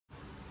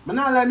Man,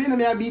 I let me know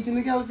me a beat in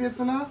the girl face,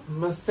 you know?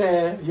 I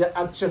say, you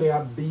actually a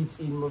beat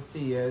in my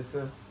face.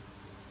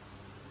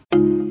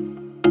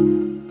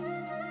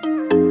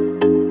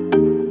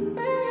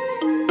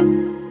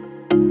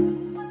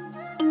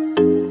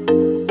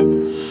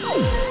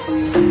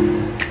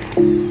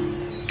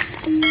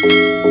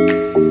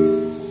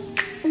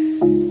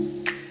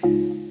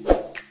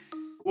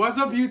 What's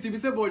up, YouTube?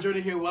 It's your boy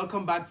Jordan here.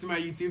 Welcome back to my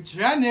YouTube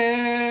channel.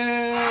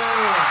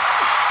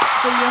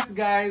 So yes,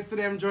 guys,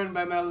 today I'm joined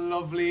by my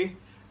lovely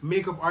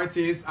makeup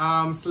artist,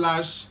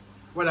 slash,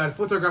 what that,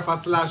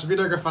 photographer slash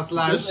videographer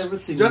slash,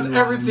 just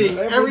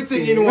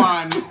everything in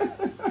one.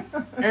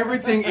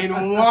 Everything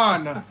in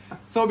one.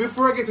 So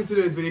before I get into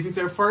today's video, if it's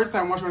your first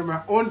time watching one of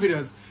my own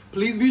videos,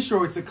 please be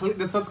sure to click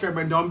the subscribe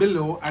button down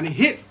below and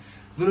hit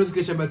the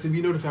notification bell to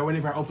be notified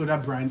whenever I upload a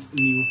brand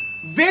new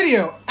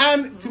video.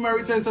 And to my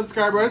return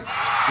subscribers,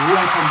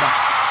 welcome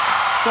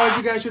back. So as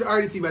you guys should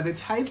already see by the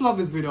title of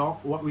this video,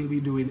 what we'll be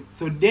doing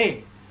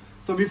today.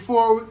 So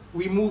before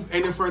we move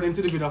any further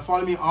into the video,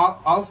 follow me on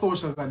all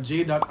socials at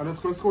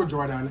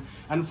j._Jordan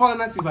and follow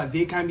Nasif at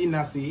They Can Be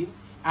Nasi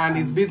and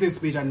his business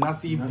page at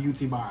Nasif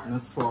Beauty Bar.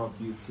 Naswab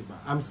Beauty Bar.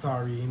 I'm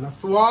sorry,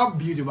 Naswab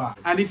Beauty Bar.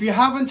 And if you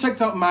haven't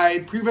checked out my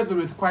previous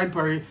video with Quiet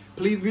Perry,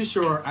 please be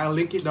sure I'll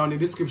link it down in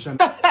the description.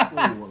 Boy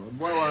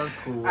was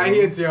cool. I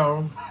hate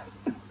you.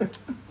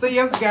 So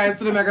yes, guys,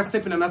 today I'm gonna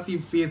step in and I see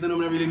face. I don't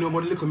really know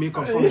about the little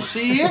makeup from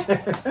she,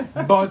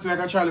 but we're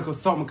gonna try a little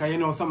something because you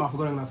know some have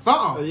going on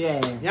something. Yeah.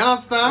 You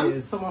understand?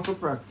 Yeah, some have to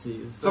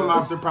practice. Some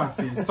have to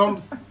practice.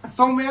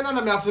 Some men and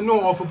me have to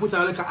know how to put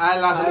a little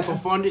eyelash, a little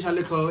foundation, a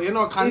little, you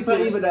know, concealer.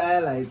 Even the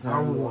highlights. I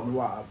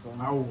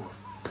will.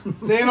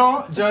 So you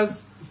know,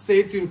 just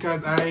stay tuned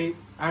because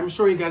I'm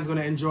sure you guys are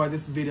gonna enjoy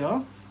this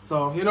video.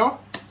 So you know.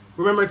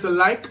 Remember to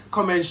like,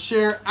 comment,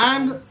 share,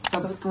 and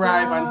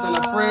subscribe, and tell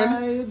a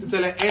friend, to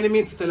tell an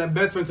enemy, to tell a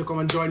best friend to come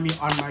and join me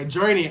on my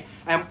journey.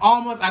 I'm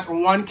almost at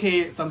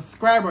 1K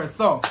subscribers,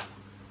 so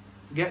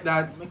get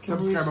that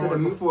subscriber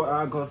button before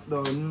August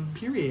done.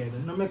 Period.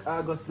 No make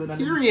August done.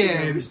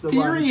 Period.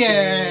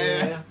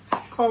 Period.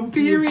 Come,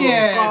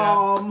 period.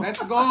 Come.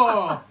 Let's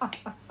go.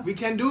 We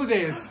can do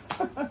this.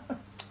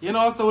 You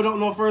know, so without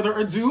no further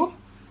ado,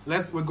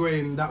 we're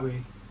going that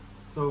way.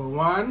 So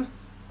 1,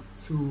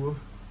 2,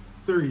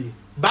 3.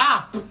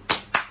 Bap!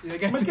 You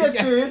get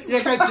it.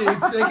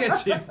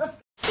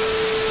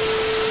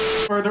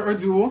 Further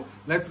ado,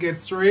 let's get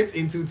straight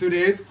into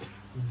today's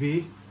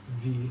video.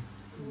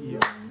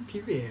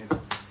 Period.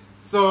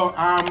 So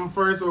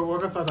first we're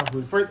gonna start off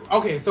with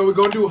okay, so we're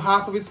gonna do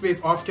half of his face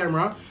off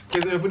camera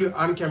because if we do it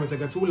on camera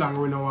it's like too long,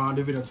 we don't want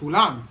the video too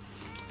long.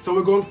 So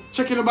we're going to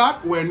check in the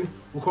back when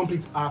we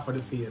complete half of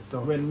the face. So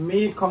when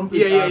me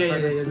complete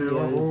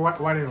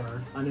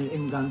whatever. And then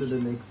him gonna do the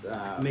next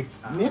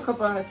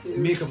makeup artist.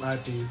 Makeup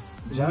artist.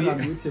 Jala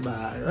Beauty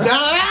Bar. I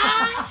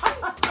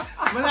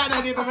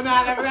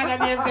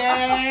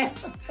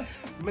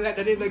like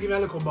the name there. Give me a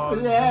little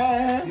buzz.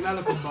 Yeah. Give me a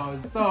little buzz.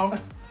 So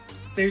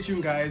stay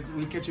tuned, guys.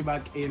 We'll catch you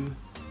back in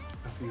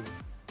a few.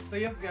 So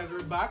yes, guys,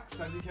 we're back.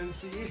 So as you can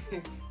see,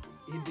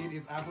 he did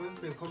his half of his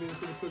face. Coming into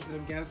the close so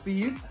them can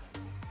see it.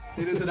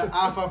 They do to the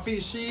half of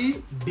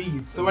fishy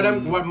beat. So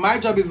what my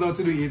job is now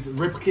to do is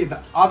replicate the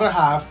other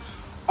half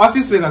of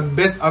his face as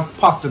best as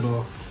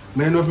possible. I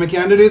don't know if I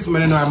can do this. I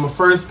don't know I'm my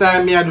first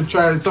time here to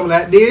try something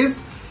like this.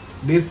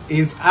 This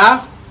is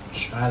a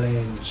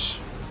challenge.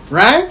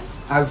 Right?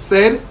 As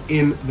said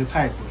in the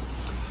title.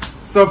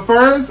 So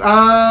first,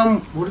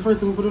 what the first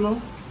thing we put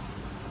on?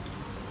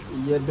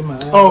 Yeah, do my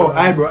eyebrow. Oh,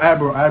 eyebrow.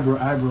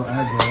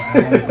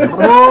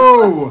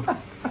 Oh,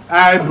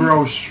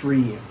 eyebrow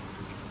shred.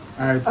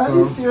 Alright, so. Are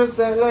you serious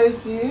that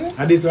life here?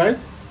 Are this right?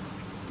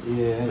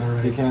 Yeah,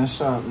 right. They can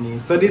sharpen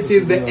it. So this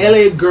is the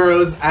LA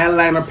Girls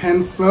eyeliner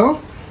pencil,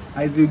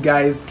 as you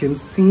guys can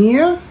see.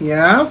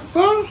 Yeah,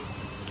 so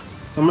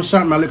I'm gonna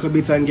sharpen my little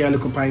bit and get a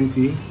little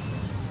pinty.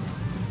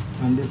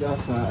 And this is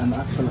also an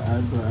actual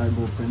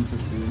eyebrow pencil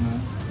too, you know.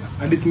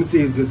 And this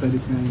mistake is good, so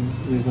this name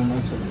is an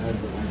actual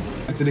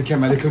eyebrow. To the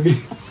camera a little bit.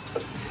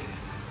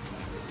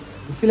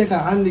 I feel like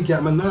I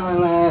handicap, man. No,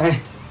 like.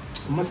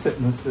 I must set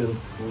myself.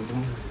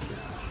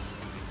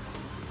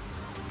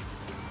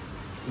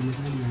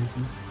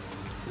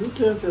 You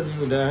can't tell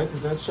you that,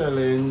 it's a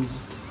challenge.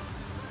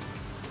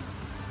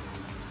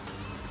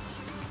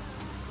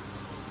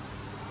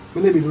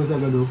 Maybe it's what I'm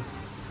gonna do.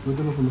 What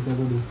do you know what I'm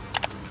gonna do?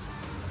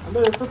 I know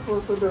you're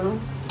supposed to do.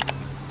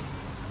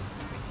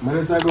 Man,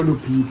 it's not gonna do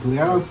people,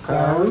 you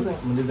understand? I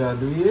did I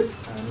do it,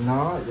 and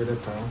now you're the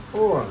time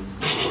forward.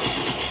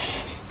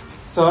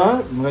 So,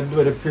 I'm gonna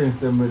do the prince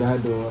them with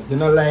that door. You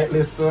know, like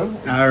this, sir?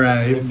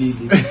 Alright.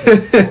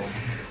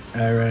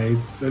 Alright,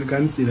 so you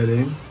consider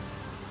them.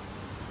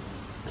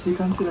 You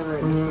consider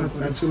right?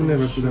 I should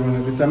never see that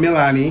one. It's a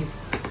Milani.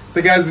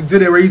 So guys,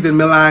 today we're using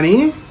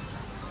Milani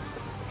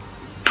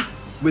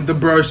with the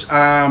brush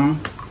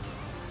Shani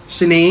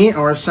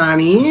or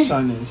Shani.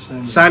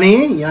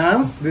 Shani,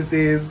 yes. This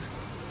is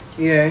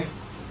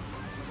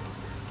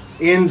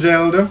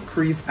angeled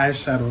crease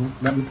eyeshadow.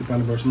 That means on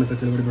the brush. I'm gonna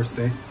tell you what the brush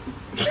say.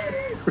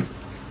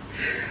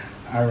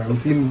 Alright, I'm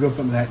feeling go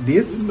something like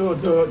this. No,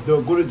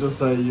 the good just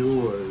like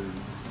yours.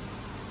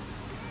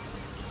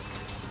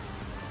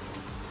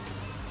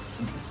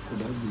 This could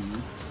that be?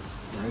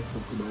 Right, so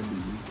could that be?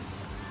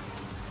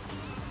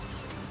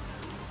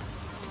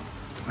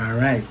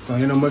 Alright, so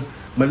you know,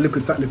 my look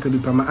at little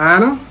bit on my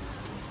eye.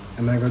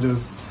 And I go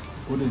just.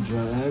 Put the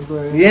dry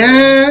eyebrows.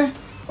 Yeah!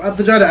 I have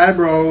to draw the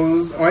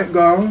eyebrows. Alright,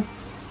 go.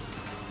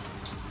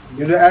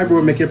 You do the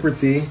eyebrow, make it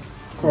pretty.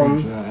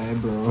 Come. Dry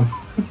eyebrow.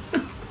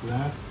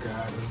 Black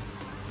God.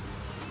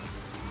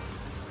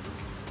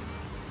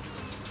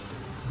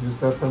 You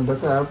start from the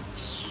top.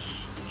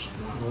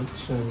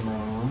 Watch it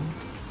now.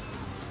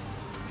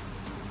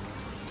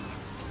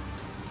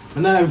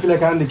 And now I feel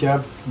like a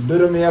handicap. Do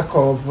the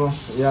makeup.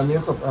 Yeah,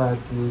 makeup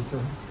artist.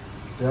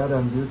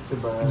 Jordan Beauty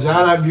Bar.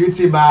 Jordan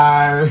Beauty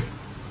Bar.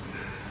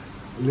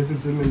 Listen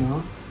to me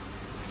now.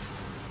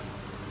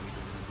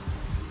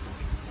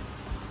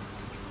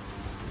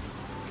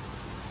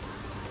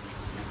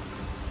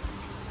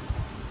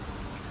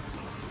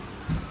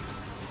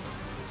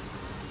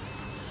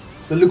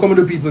 So look how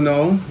many people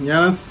know. You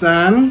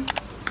understand?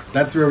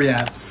 That's where we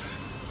at.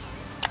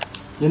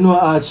 You know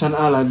arch and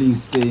all of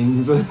these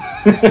things.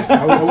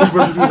 I wish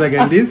brush of use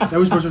again this. I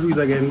wish brush of use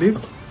again this.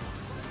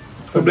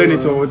 So blend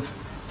it out.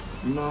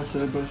 No,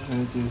 sir, brush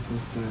right here,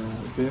 so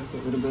okay,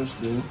 with the brush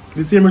there.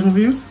 The same brush of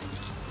use?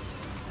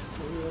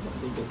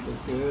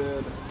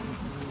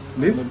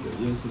 This? Yes,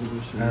 with the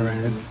brush.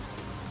 Alright.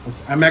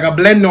 I'm like a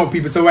blend now,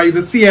 people, so I use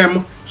the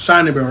same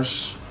shiny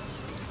brush.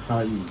 How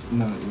you?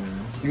 No,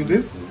 yeah. Use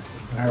this?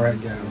 Alright,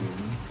 girl.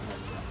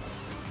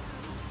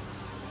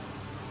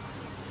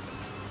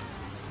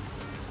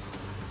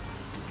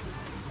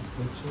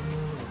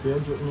 Yeah,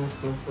 drop me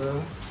some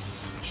far.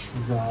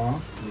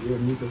 Draw. Yeah,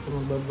 me say some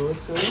of that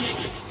butter.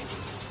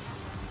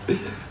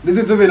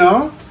 Listen to me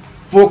now.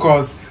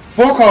 Focus.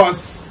 Focus.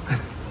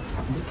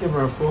 The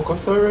camera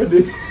focus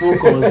already.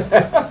 Focus.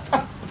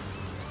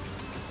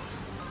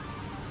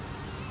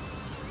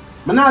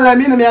 Man, not like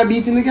me, no, me a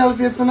beat in the girl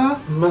face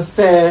now. I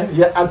say,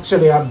 you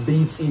actually a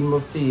beat in my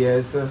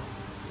face. You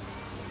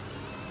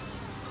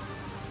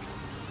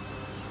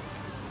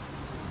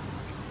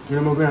know,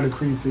 I'm going to the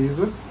creases.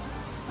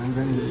 I'm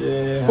going to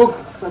yeah.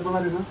 Focus. Stop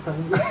over there, stop.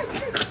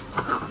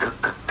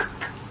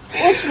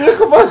 Watch me,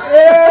 come on.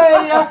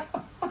 Yeah.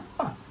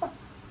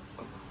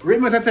 Rate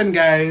me out of 10,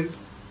 guys.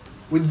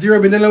 With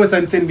 0 being the lowest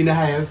and 10 being the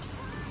highest.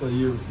 So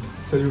you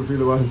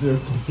really want 0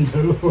 to be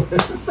the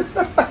lowest?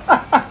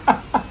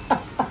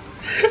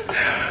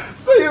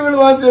 So you really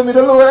want 0 to be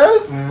the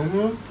lowest?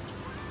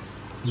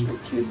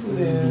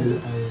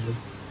 Trickness.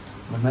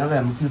 But now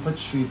I'm looking for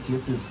treat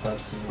this is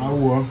party. I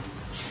will.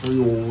 So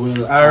you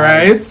will.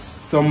 Alright.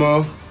 So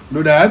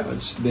do that.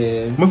 Watch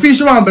there. My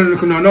fish one but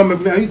look no,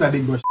 I use that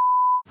big brush.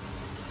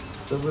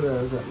 So what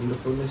else in the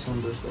foundation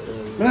brush?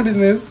 My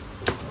business.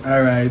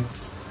 Alright.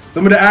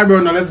 Some of the eyebrow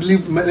now,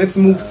 let's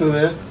move to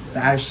the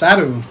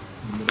eyeshadow.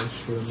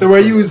 So we're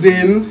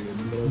using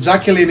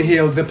Jacqueline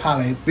Hill, the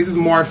palette. This is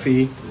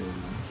Morphe.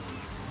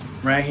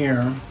 Right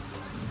here.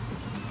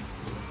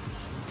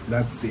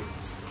 That's it.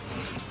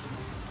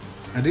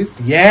 And this?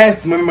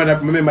 Yes! Remember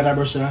that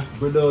brush now?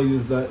 But don't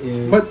use that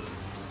in. But,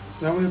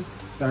 no,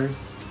 sorry.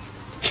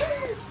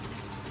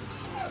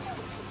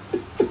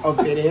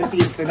 Okay, there,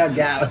 please, that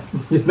gal.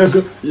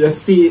 You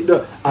see,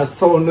 I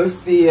saw no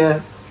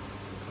sphere.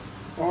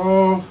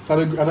 Oh, so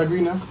I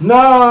agree now?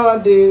 No,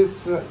 this.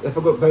 If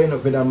I got going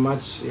up with a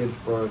match shade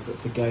first,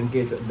 if you can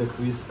get the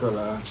crease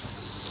color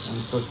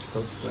and such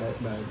stuff like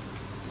that.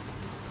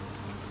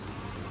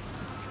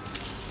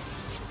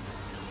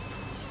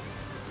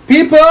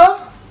 People,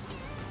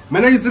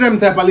 I'm not used to them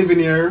type of living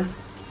here.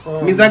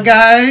 He's a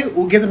guy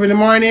who gets up in the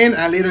morning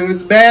and lay down in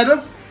his bed.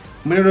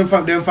 I don't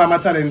find my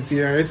talents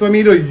here. So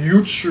me do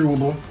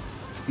YouTube,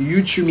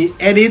 me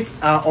edit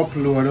and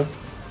upload.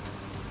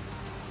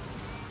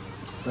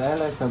 The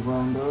highlights are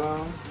going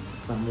down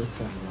from the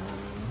time.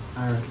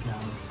 Alright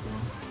guys, so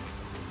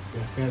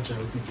yeah, fair try,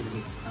 we think it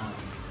looks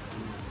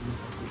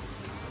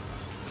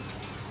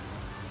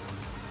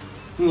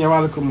you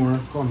want to come more?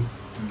 Come.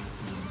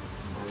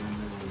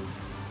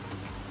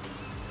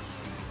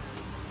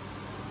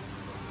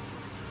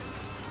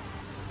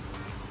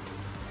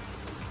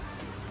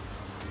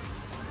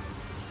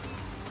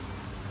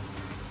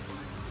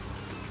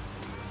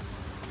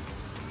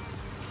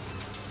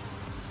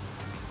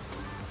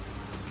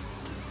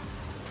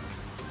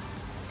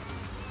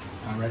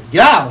 Alright,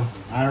 gal!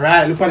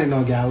 Alright, look at it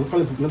now, gal. Look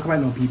at it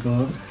now,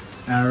 people.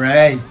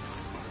 Alright.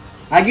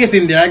 I get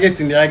in there. I just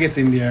come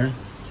in there.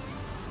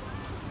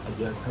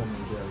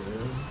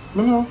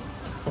 No.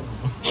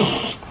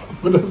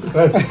 What else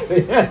can I say?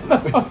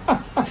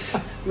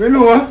 You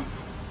know what?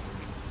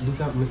 This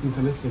is missing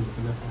some lessons.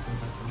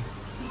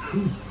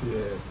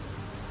 Yeah.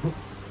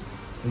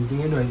 Anything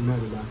you know, you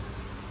know that.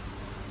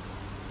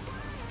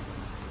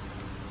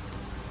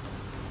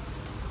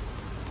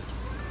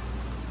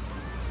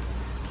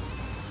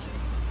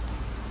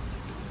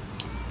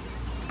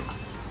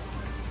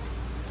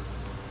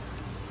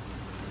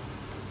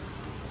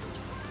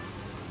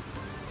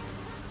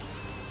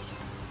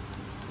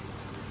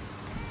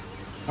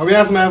 Are we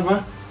asking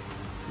ever?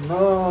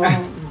 No,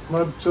 I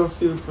just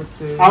feel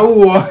pretty.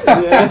 Oh,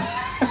 Yeah.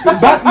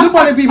 But look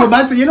at the people,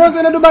 but you know what's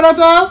gonna do bad at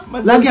all?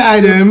 Like your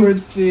item.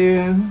 Pretty.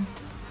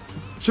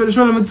 Show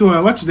them a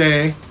tour. Watch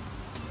there.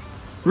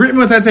 Rate me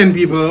with a 10,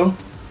 people.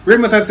 Rate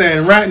me with a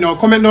 10 right now.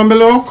 Comment down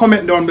below.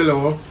 Comment down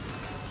below.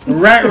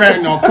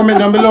 Right now. Comment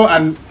down below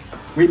and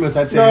rate me with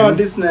a 10. No,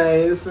 this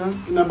nice.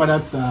 No, but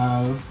that's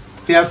all.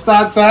 For your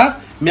starter,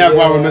 me I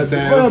go with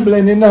myself. I'm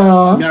blending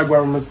now. Me I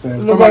go with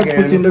myself. Look at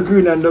putting the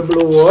green and the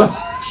blue.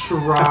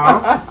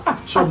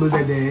 Trouble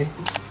the day.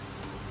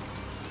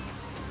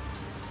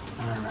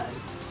 Alright.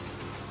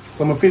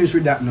 So I'm gonna finish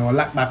with that now.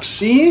 Lock back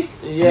she.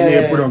 Yeah. And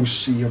then put on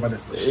she over there.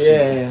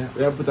 Yeah.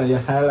 We have put on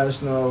your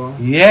eyelash now.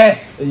 Yeah.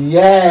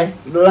 Yeah.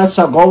 The lash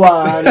shall go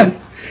on.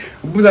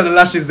 Put on the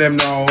lashes them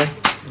now.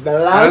 The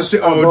lash see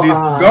how this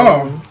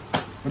go.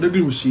 With the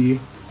glue she.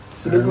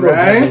 See the glue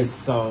right?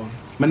 So.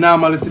 I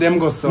normally see them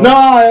go so. No,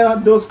 I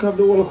those have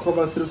the whole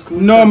cover to the screw.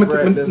 No,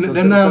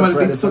 the normal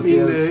did something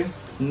in there.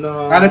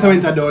 No. And that's when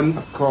it's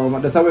done. Come,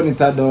 that's when it's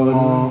done.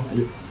 Oh.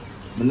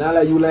 But now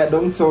like you like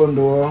downtown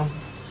though.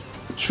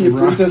 True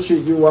Princess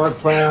Street you walk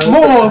past.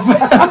 Move!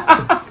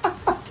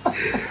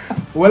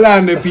 Well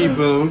on the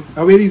people.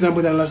 Are we these and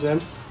put on lash them?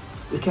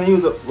 You can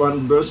use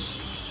one brush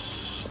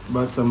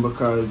bottom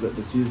because the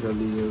tweezer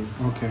leave.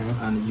 Okay.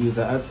 And use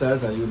the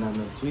outside and you not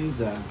the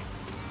tweezer.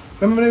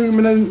 I'm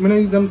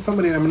gonna them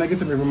somebody I'm gonna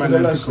get up every man. So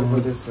the lash for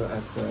this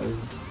outside.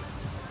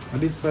 Are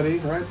this for the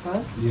right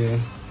part? Yeah.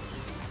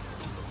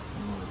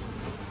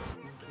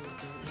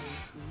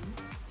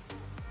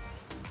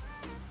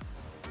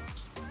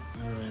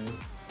 Alright.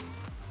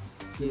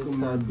 Yes,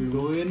 I'm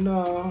doing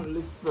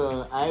this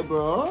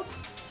eyebrow,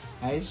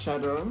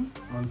 eyeshadow,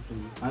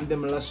 and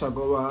them lash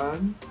go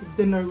on.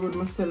 Then I would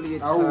must tell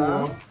you.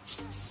 Oh.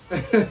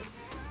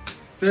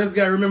 So just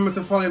guys, remember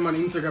to follow him on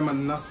Instagram at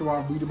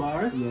Naswa Beauty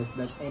Bar. Yes,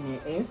 that's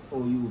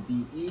NASOUBE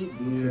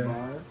Beauty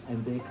Bar,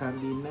 and they can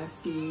be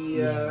messy.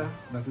 Yeah,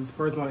 that's his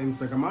personal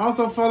Instagram.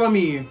 Also follow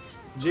me,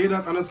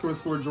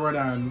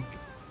 j._Jordan.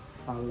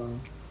 Follow,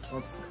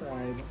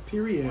 subscribe.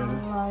 Period.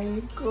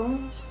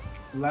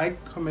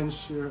 Like, comment,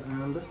 share,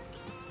 and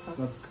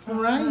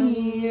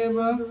subscribe.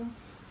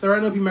 So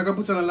right now, people, I'm gonna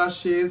put on the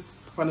lashes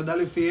on the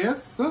dolly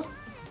face.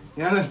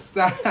 You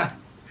understand?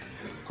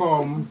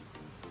 Come.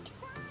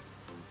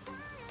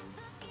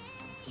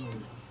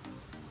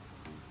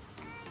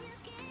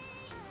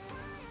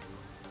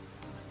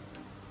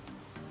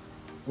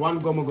 One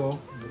go.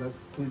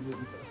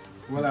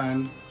 Well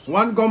on.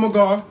 One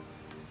go.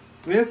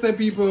 We say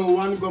people,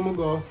 one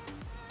go.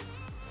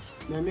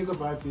 My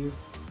makeup artist.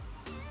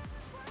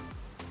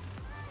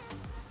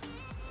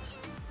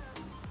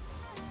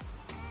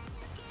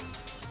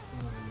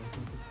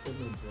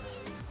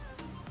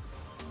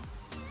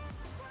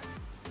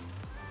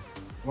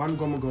 One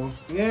go.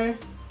 Yeah.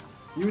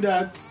 You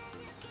that.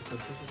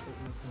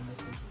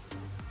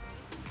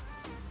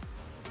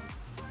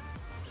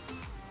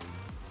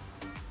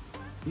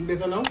 You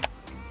better now?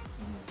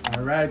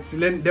 Alright, so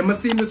then they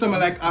must see me something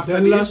like after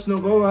the this. lash no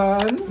go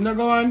on. No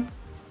go on?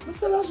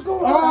 What's the lash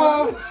go on?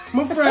 Oh,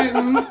 my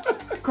friend.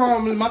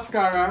 Come,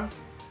 mascara.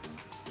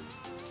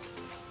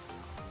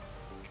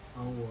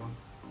 Oh,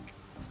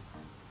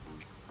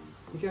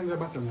 you can do the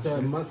bottom.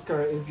 So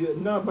mascara is your...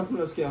 No, but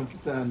I'm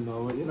can't put on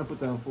now. You're not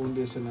put on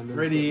foundation and then...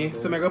 Ready?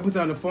 So I'm going to put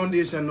on the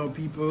foundation now,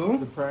 people.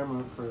 The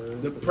primer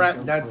first.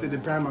 That's it, the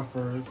primer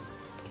first.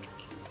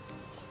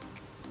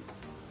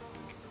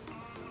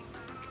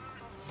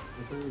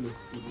 Really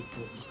speed it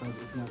up because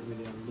it's not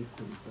really a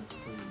liquid, it's a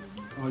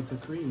cream. Oh, it's a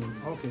cream.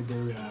 Okay,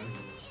 there we are.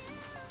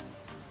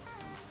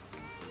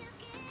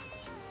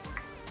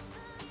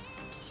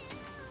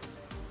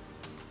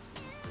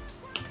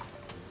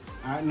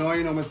 Alright, now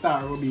you know my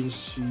start rubbing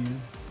shit.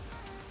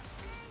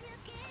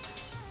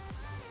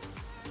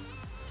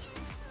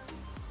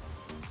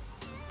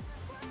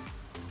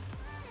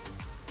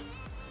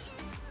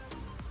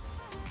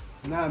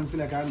 Now I'm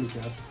feeling like I'm make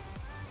up.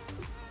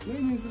 You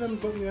need to see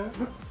them something, yeah?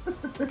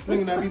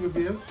 Slinging that people's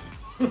face.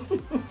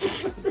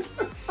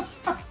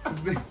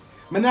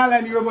 I not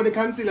like you rub out the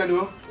concealer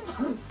though.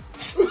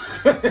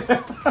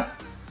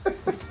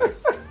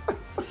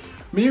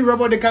 Me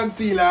rub out the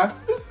concealer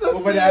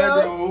over the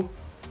eyebrow.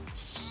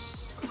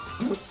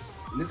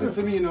 Listen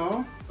to me, you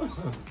know.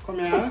 Come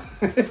here.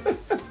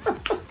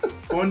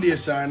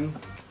 Foundation.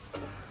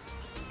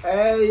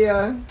 Hey,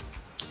 yeah.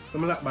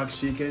 Some like back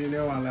shaking, you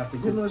know, I like to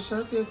go. You know,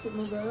 shot your foot,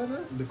 my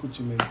brother? The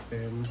coochie makes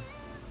them.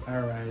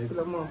 Alright.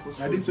 Now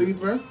this week's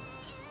first?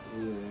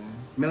 Yeah.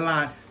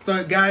 Milan.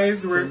 So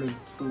guys,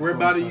 we're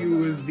about to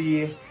use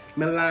the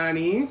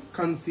Milani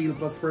Conceal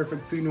Plus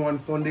Perfect 2-in-1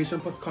 Foundation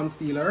plus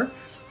Concealer.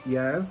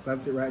 Yes,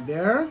 that's it right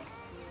there.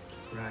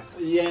 Right.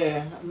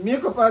 Yeah.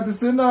 Makeup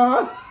artist, you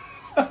know.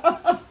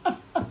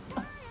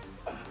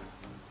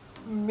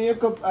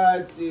 Makeup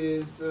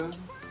artist.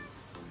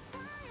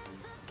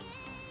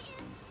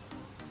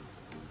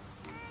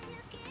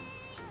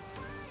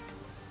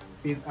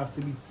 Face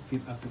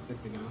after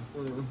stepping out.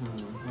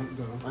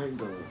 I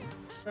go.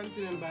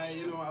 Continuing by,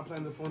 you know,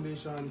 applying the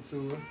foundation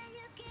too.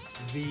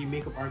 the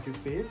makeup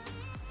artist's face.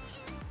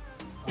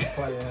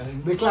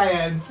 Client. The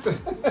client.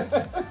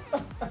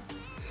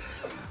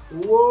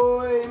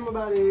 Whoa, my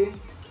body.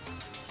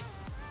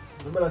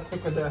 You better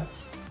take a that. I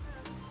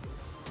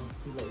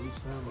feel like each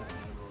time my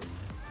eyebrows.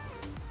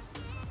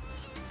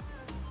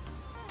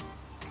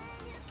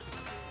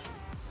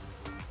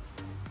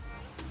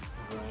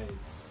 Right.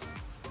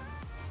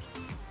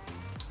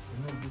 You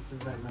know, this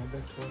is like my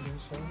best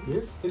foundation.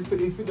 Yes, it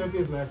fits your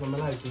face nice, and I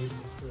like it.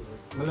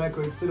 I like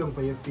how it sit on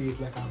for your face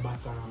like a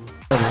bottom.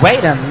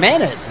 Wait a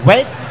minute.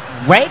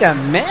 Wait a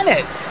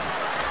minute.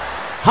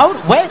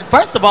 Wait,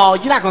 first of all,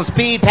 you're not gonna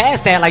speed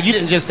past that like you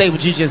didn't just say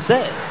what you just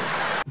said.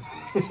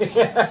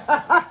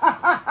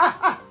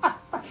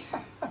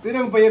 Sit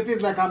down for your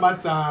face like a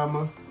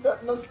bottom.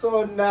 That's not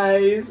so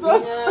nice.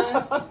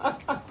 Yeah.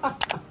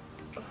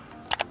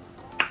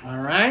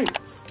 Alright.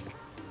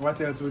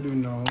 What else we do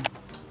now?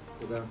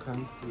 We're gonna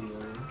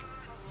conceal.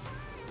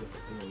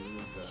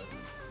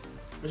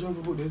 Which one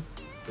to put this?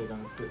 So you're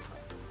gonna split.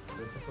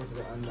 You're supposed to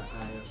go under eye.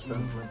 That's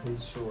my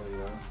page show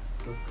you.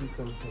 Just put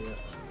some here.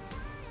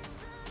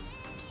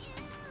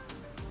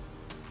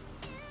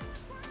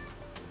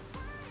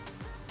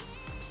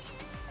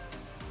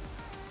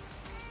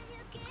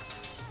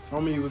 How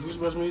many use? Which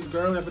brush me use,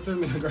 girl? You have to tell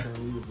me the girl. I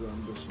use the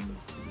ambition.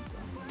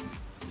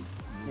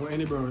 Or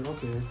any brush,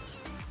 okay.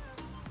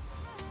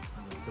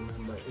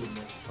 Remember, it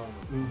must come.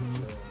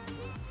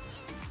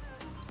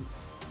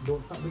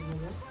 Don't stop big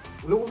man.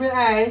 Look at my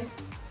eye.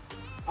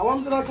 I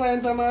want to the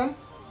client, man.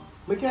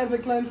 I can't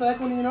take client like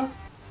one, you know.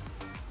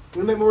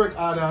 Will make my work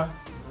harder.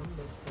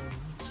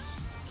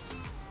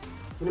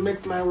 Will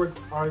make my work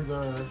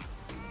harder.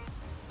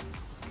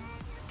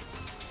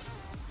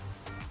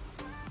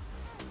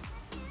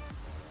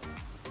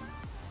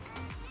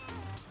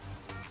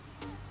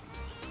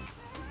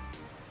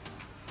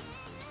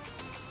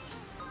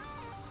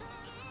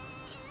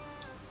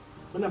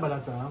 What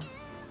about that time?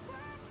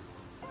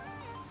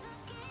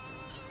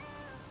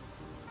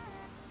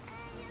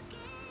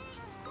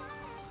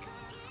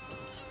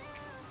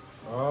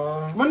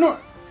 Manu!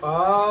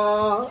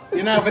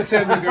 You know have to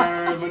tell me,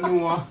 girl,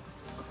 Manu. I'm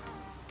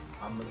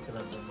gonna tell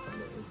them from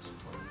the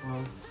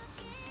edge.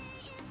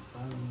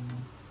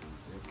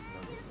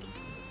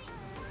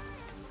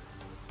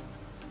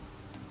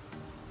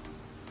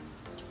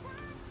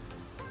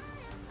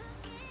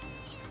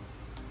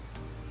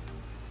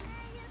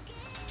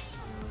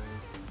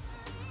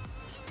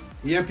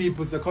 Yeah,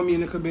 people, so come in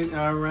a little bit,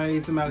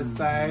 alright, to my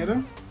side.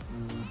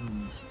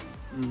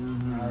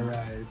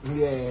 Alright.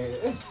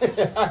 Yeah.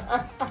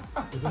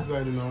 This is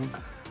right now.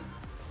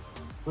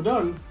 We're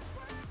done.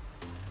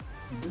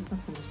 This is not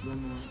finished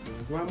blend.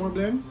 You want more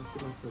blend? You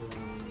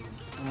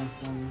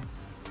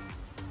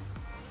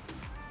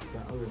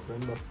can always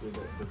blend up with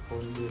the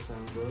foundation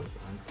brush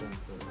and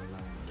transfer the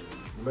line.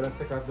 You better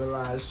take out the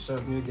lash. You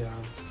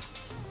can.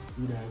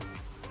 Do that.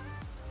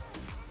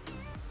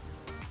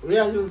 We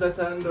are use that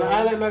and The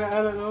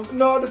highlight, no?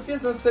 No, the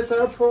face is set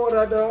her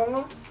powder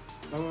down.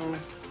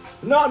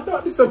 No,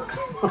 not this one.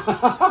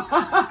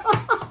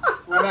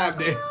 What are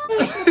they?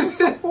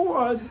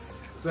 What?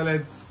 So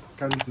let's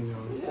continue.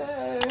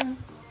 Yeah.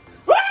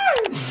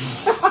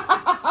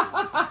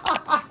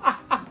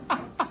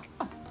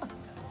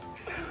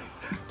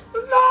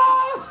 No!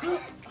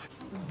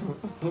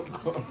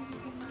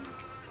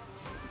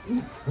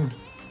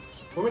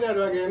 What we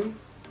do again?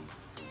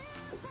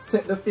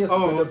 Set the face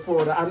with the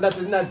powder, and that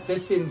is not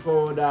setting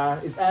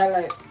powder. It's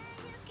highlight.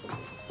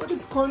 What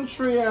is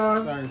country?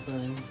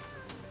 Sorry.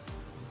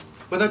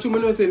 But that you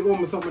know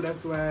saying something,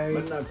 that's why.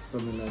 But not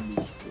something like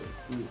this way.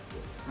 See?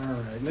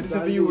 Alright, now this is You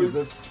for you. use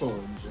the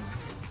sponge.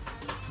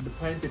 The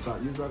pointy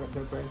part. Use the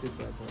pointy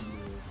part on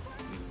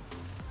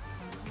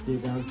the. You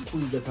can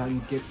squeeze it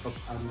and get up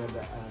under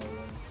the eye.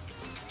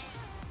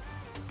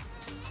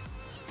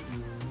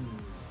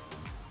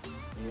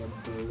 Yeah,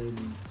 blend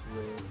it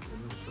well.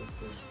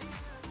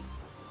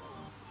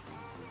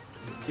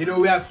 You know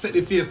we have set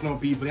the face now,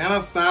 people. You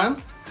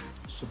understand?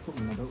 Should put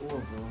another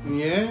over.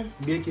 Yeah,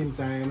 baking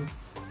time.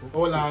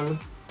 How long?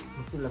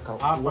 I feel like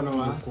half an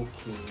hour.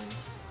 Cooking.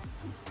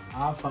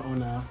 Half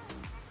an hour.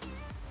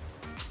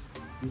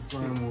 This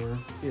one more.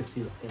 You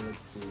feel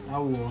empty.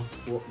 How?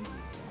 What?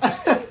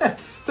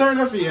 Turn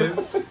the face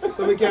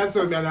so we can't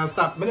tell me and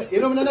stop. You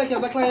know when I like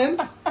as a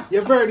client?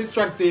 You're very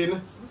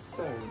distracting.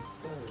 Sorry.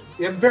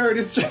 You're very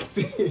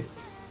distracting.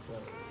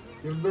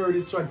 You're very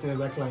distracting as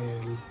a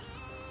client.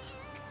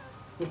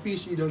 The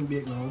fish you don't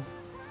bake now.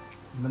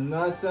 I'm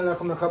not telling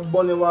you like a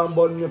bunny one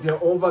bun me up your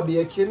over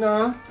baking.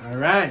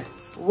 Alright.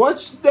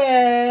 Watch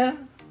there.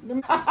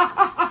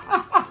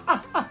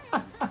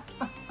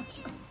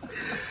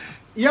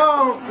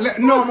 Yo,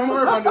 no, I'm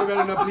working on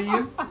doing it,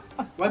 please.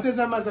 What is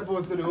am I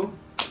supposed to do?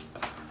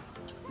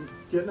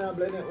 You know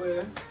blend it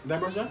way. That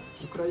brush?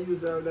 You could have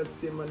used that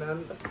same one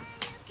and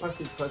pat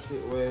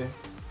it way.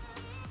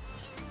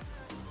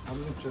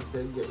 I'm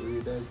interested get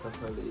rid of it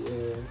properly.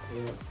 Yeah,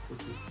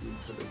 put it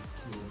into the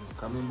skin.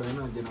 Remember,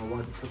 you know, I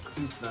want it to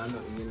crease now,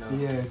 you know.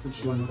 Yeah, for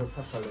sure. You want it to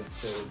properly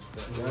set.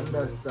 So you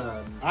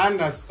understand? I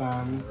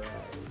understand.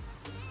 Right.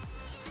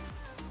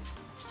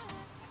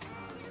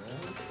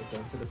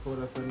 can see the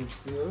powder from it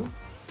still.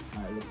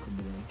 Alright, look at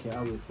me. You can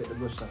always set the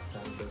brush up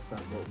time to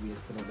start about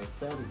wasting another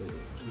time there.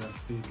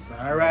 That's it.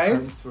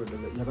 Alright.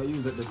 You're gonna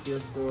use it the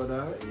face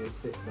powder, you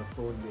set the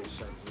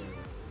foundation here.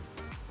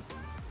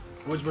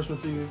 Which brush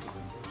must you use?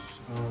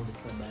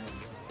 This is by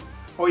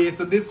Oh yeah,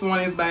 so this one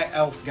is by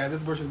Elf, guys.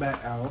 This brush is by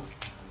Elf.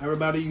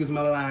 Everybody use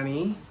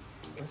Milani.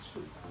 That's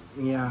true.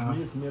 Yeah.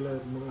 Use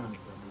Milani.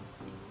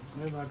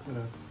 Never back to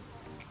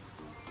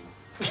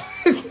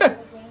that.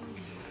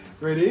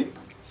 Ready?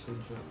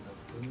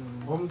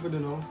 I'm good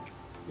enough.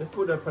 You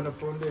put up on the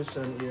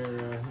foundation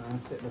area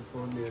and set the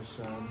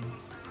foundation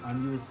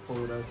and use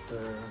powder,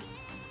 sir.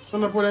 So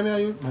no powder me I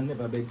use? Man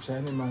never big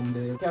Chinese man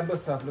there. You can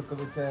just have look at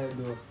the time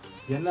though.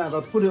 You're not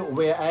gonna put it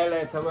where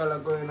highlighter while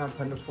I'm going up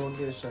on the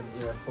foundation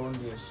area,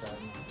 foundation.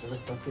 The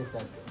rest of it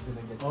that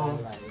didn't get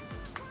highlight.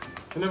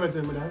 You never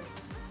tell me that.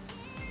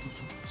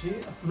 See,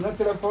 I'm not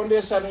to the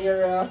foundation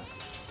area.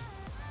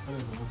 I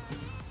don't know.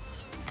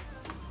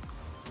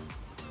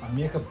 And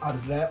makeup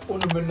artists like, oh no,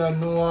 I don't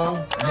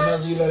know. I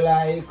don't really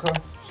like.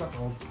 Shut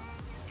up.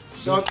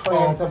 Shut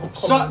up.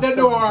 Shut the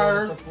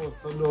door.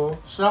 Supposed to do.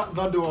 Shut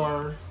the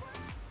door.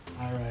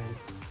 Alright.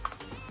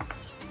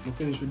 We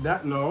finish with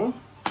that now.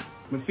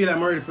 I feel like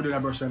I'm ready to do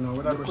that brush now.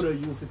 What that You brush? could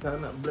have used it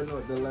and blend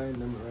out the line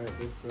them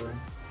right there.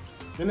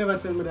 You never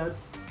tell me that.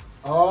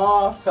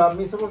 Oh, so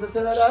me supposed to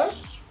tell her that?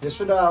 You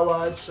should have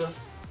watched.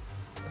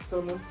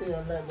 So I stay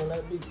on like,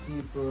 like big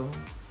people.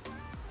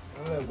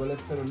 I'm like, well,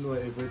 let's tell them know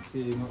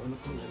everything.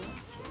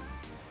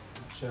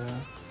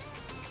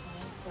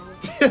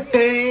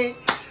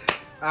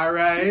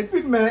 Alright.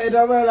 Speak my head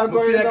a while ago.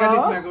 I feel like I did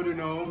not go to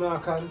know. No,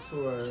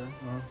 contour.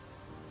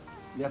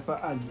 You have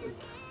to add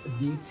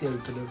detail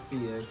to the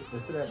face. You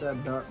see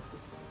that dark,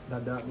 Yeah,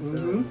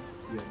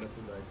 that's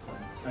right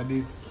contour. And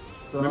this.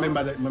 So,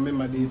 Remember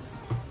this.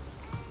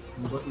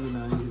 But you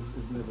know,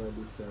 it's never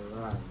this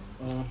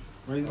wrong.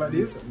 Where is back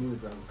this?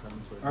 News and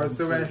contour. Alright,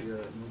 so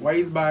why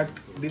is back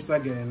this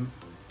again?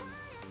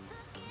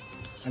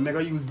 And I'm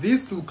gonna use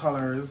these two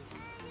colors.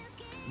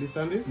 This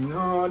and this?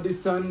 No,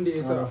 this and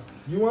this.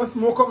 You want to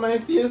smoke up my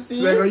face? So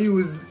I'm gonna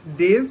use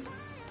this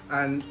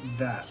and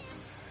that.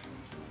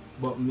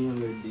 But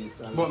mainly this.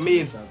 But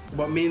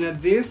mainly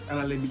this and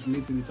a little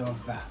bit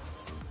of that.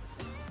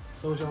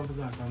 So which one is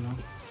that now?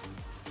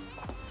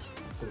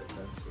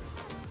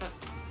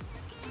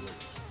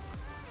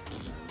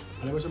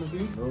 And which one is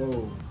this?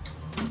 Bro.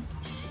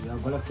 You're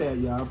gonna say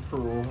you're a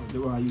pro.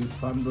 You want to use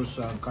fan brush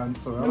and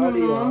contour.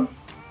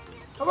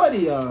 How about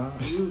you?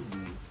 Use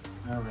this.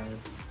 Alright.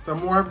 So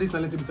more of this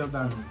and a little bit of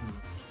that.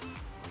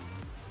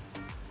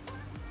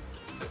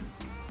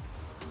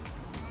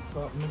 So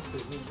mix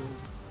it with this.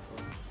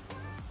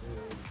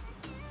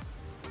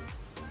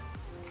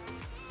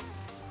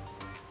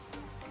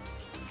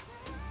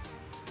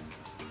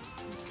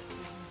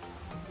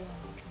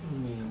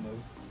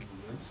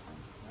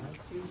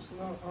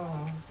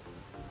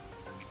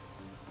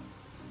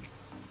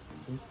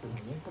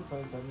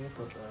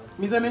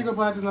 Me say makeup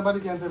artist, nobody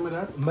can tell me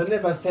that. I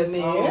never said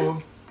it. Oh.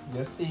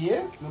 You see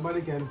it?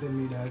 Nobody can tell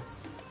me that.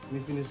 Me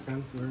finish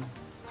contour.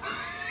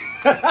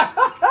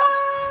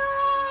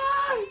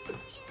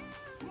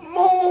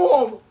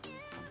 Move!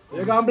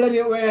 You gonna blend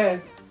it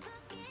where?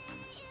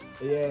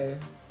 Yeah.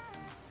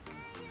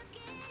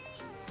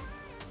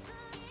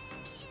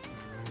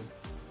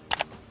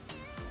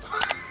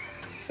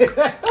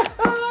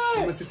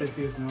 Let me see your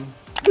face now.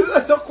 This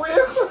is so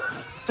quick!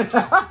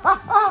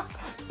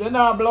 You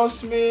not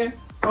blush me?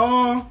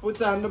 Oh!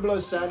 Put on the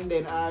blush and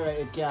then alright,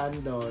 you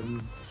can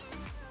done.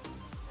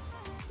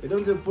 You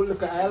don't just put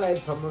like a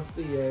highlight from my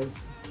face.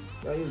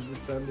 I use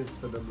this and this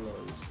for the blush.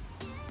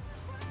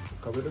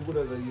 Because with the good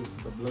as I use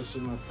the blush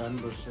in my fan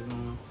brush, you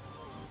know.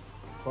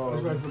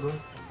 Which one for good?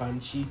 Fan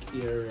cheek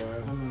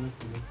area. I'm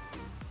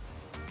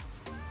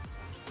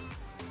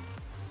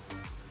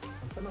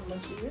not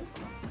much here.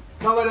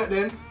 How about that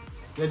then?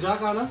 Your jaw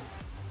on.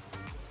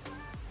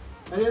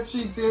 And your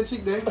cheek, see your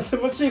cheek there? I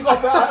said my cheek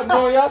up there.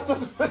 No, you have to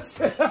switch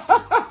it.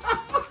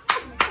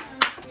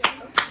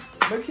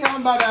 But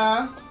can't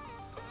bother.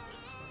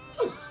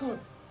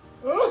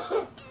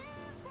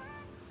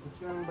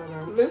 Can't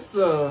bother.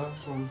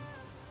 Listen.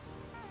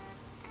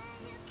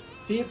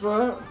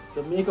 People,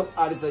 the makeup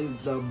artists use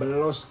the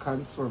blush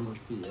contour my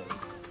face.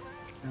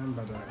 Can't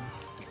bother.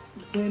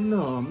 They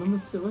know, let me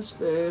see what's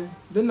there.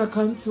 Then the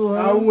contour.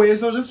 Oh, wait,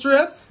 so just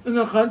straight? Then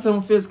the contour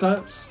my face.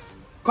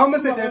 Come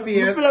and set your face.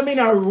 You feel like I'm in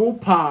a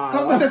RuPaul.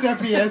 Come and set your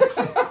face.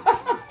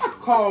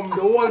 Come,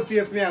 the whole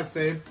face me I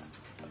say.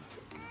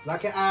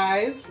 Like your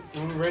eyes.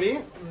 Ready?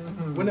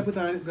 When I put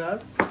on this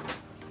glass.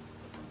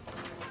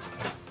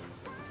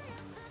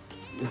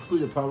 You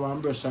squeeze the power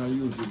and brush and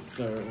use it,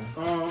 sir.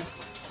 Oh.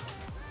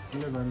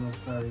 Never know,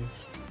 sorry.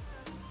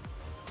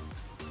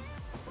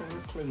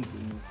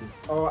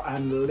 Oh,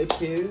 and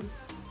lippies.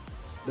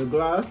 The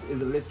gloss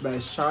is a list by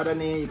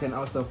Chardonnay. You can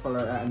also follow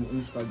her on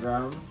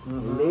Instagram.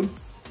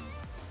 Lips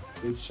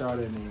with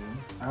Chardonnay.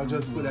 I'll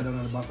just put that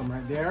on the bottom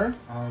right there.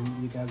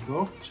 You guys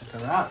go check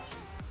her out.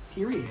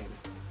 Period.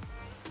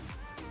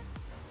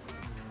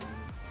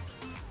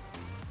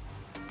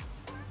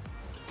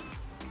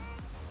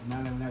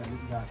 Nah, like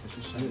lip gloss, so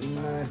she shine it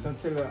Nice,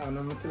 until I'm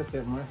going to say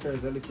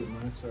moisturizer, liquid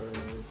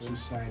moisturizer. She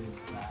shine it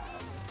bad.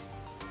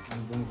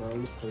 I'm going to go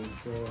liquid,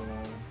 so...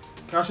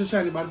 Cause she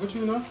shine it bad for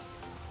you, know?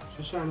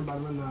 She shine it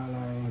bad, man, nah,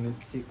 like... And it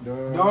thick,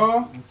 though.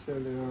 No! I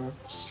tell you.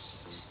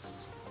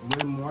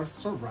 Well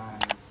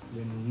moisturized.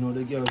 You know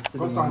the girls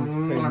still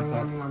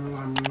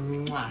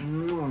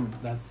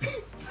That's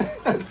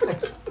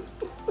it.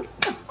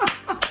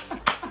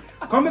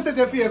 Come and set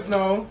your face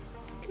now.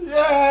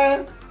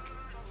 Yeah!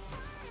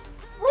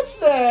 What's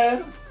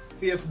that?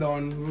 Face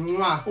done.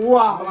 Mwah.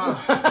 Wow! Mwah.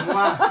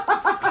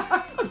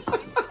 Mwah.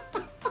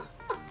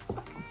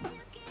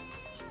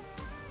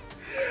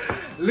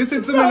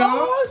 Listen to me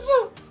now.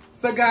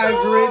 So guys,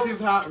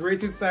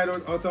 rate his side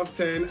out of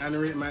 10 and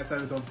rate my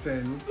side out of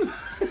 10.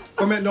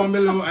 Comment down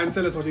below and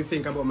tell us what you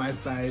think about my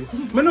side.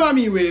 I know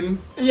me win.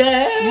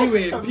 Yeah! Me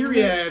win,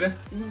 period.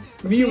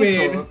 Me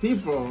win.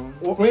 People.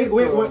 Wait,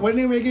 what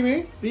name you give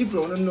me?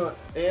 People, I don't know.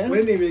 Yeah?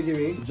 What name you give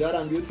me?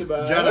 Jordan Beauty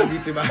Bar. Jordan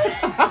Beauty Bar.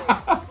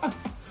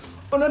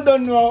 I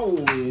don't know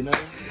who win.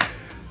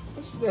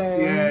 What's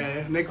there?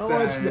 Yeah, next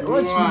time.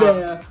 What's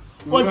there?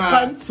 What's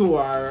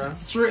contour?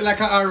 Straight like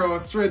an arrow,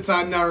 straight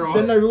and narrow.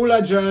 Then the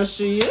ruler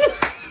jersey.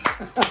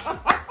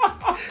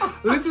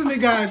 Listen to me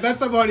guys,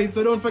 that's about it.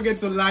 So don't forget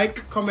to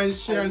like, comment,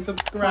 share and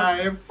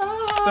subscribe.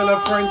 Tell a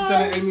friend,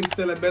 tell an enemy,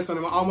 tell a best one.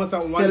 I'm almost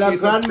at 1K tell a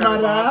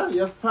grandmother,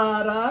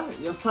 subscribers.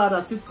 your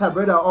father, sister,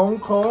 brother,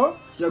 uncle,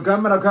 your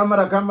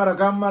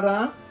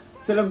grandmother.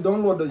 Tell them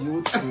download the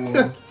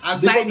YouTube.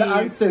 Assign the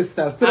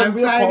ancestors. Tell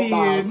them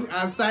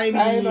sign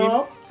in,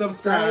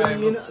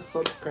 subscribe.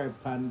 Subscribe,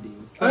 Pandy.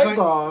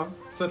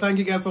 So thank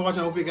you guys for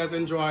watching. I hope you guys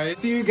enjoy.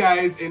 See you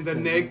guys in the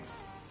next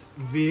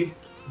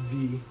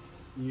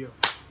video.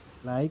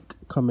 Like,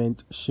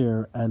 comment,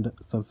 share, and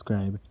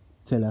subscribe.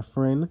 Tell a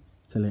friend,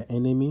 tell an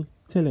enemy,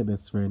 tell a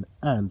best friend,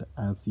 and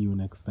I'll see you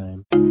next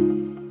time.